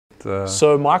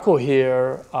So Michael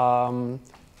here, why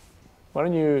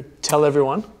don't you tell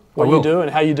everyone what you do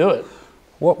and how you do it?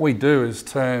 What we do is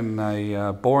turn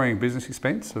a boring business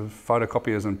expense of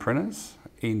photocopiers and printers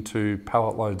into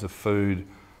pallet loads of food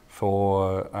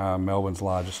for Melbourne's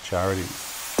largest charities.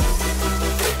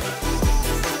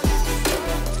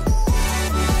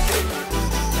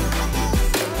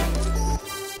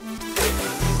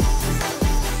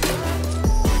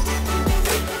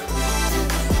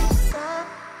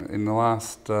 In the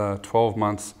last 12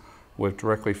 months, we've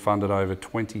directly funded over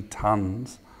 20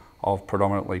 tonnes of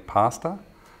predominantly pasta,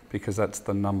 because that's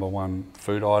the #1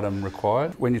 food item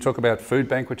required. When you talk about Food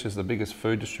Bank, which is the biggest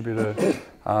food distributor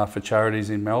for charities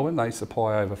in Melbourne, they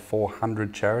supply over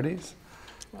 400 charities.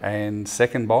 And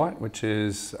Second Bite, which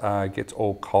is gets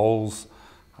all Coles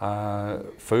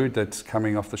food that's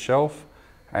coming off the shelf,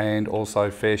 and also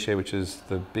Fair Share, which is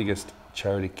the biggest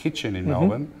charity kitchen in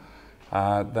Melbourne.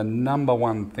 The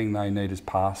 #1 thing they need is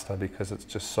pasta, because it's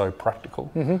just so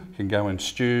practical. It can go in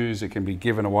stews, it can be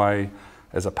given away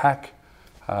as a pack.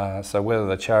 So whether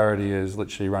the charity is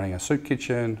literally running a soup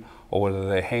kitchen or whether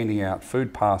they're handing out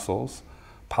food parcels,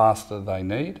 pasta they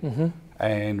need.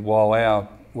 And while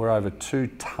we're over 2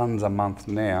 tonnes a month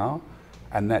now,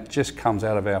 and that just comes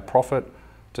out of our profit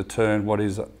to turn what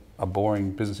is a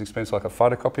boring business expense like a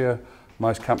photocopier.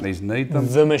 Most companies need them.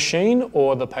 The machine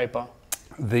or the paper?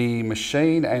 The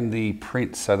machine and the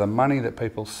print. So the money that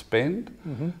people spend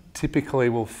typically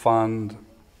will fund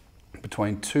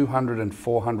between 200 and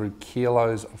 400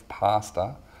 kilos of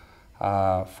pasta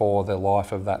for the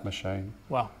life of that machine.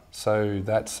 Wow. So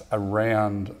that's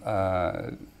around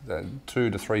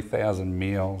 2,000 to 3,000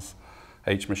 meals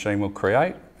each machine will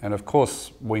create. And of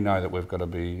course, we know that we've got to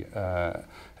be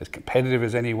as competitive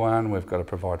as anyone. We've got to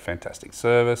provide fantastic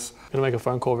service. I'm going to make a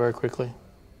phone call very quickly.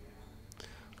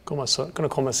 I'm going to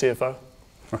call my CFO.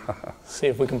 See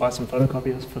if we can buy some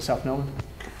photocopiers for South Melbourne.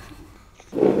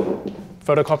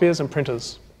 Photocopiers and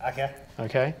printers. Okay.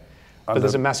 Okay. But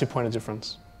there's a massive point of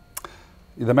difference.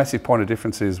 The massive point of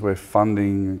difference is we're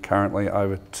funding currently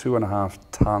over 2.5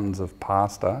 tonnes of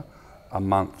pasta a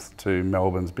month to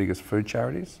Melbourne's biggest food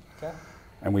charities. Okay.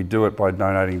 And we do it by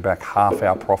donating back half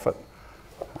our profit.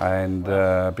 And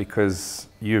because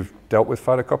you've dealt with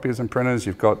photocopiers and printers,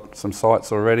 you've got some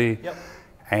sites already. Yep.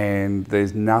 And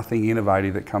there's nothing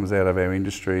innovative that comes out of our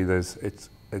industry. It's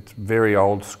very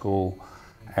old school,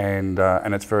 and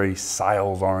it's very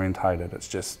sales orientated. It's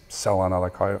just sell another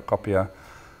copier.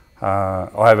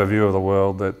 I have a view of the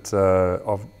world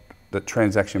that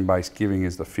transaction-based giving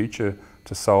is the future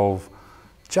to solve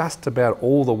just about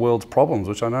all the world's problems,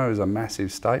 which I know is a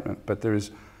massive statement, but there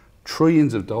is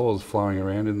trillions of dollars flowing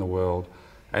around in the world.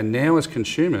 And now as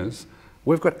consumers,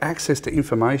 we've got access to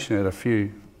information at a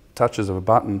few touches of a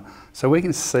button, so we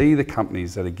can see the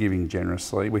companies that are giving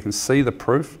generously, we can see the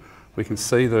proof, we can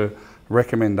see the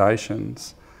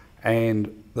recommendations,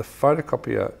 and the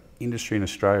photocopier industry in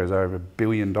Australia is over $1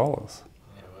 billion. Yeah, wow.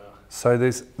 So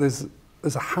there's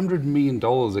 $100 million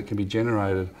that can be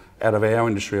generated out of our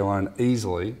industry alone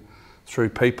easily through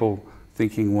people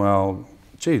thinking, well,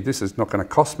 gee, this is not going to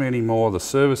cost me anymore, the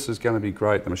service is going to be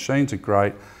great, the machines are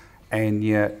great. And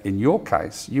yet, in your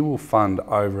case, you will fund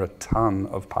over 1 tonne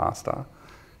of pasta,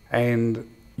 and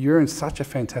you're in such a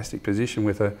fantastic position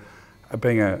with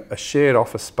being a shared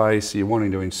office space. You're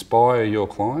wanting to inspire your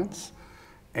clients,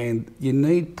 and you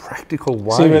need practical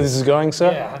ways. See where this is going,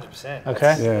 sir? Yeah, 100%.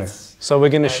 Okay. So we're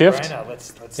going to shift.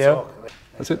 Let's talk.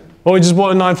 That's it. Well, we just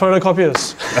bought 9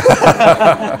 photocopiers.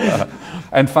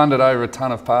 And funded over 1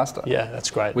 tonne of pasta. Yeah,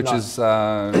 that's great. Which is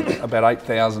about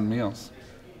 8,000 meals.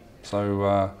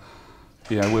 So.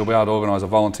 We'll be able to organise a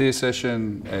volunteer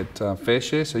session at Fair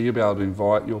Share, so you'll be able to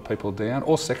invite your people down,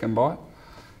 or Second Bite,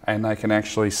 and they can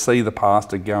actually see the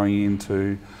pasta going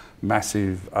into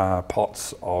massive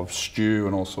pots of stew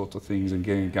and all sorts of things, and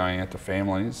getting it going out to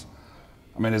families.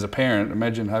 I mean, as a parent,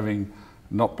 imagine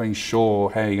not being sure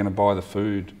how you're going to buy the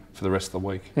food for the rest of the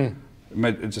week.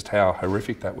 Just how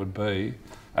horrific that would be,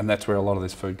 and that's where a lot of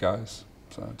this food goes.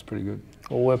 So it's pretty good.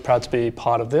 Well, we're proud to be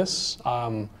part of this.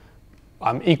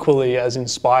 I'm equally as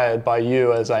inspired by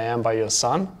you as I am by your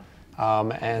son,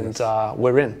 and yes.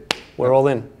 We're in. We're all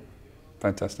in.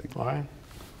 Fantastic. All right.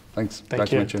 Thanks.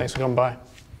 Thank you. Thanks for coming by.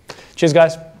 Cheers,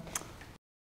 guys.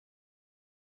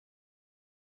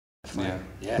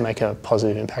 Yeah. Make a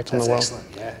positive impact on the world. Excellent.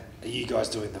 Yeah. Are you guys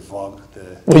doing the vlog?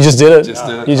 We just did it. Just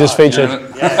did it. You just featured.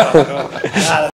 Yeah. Cool.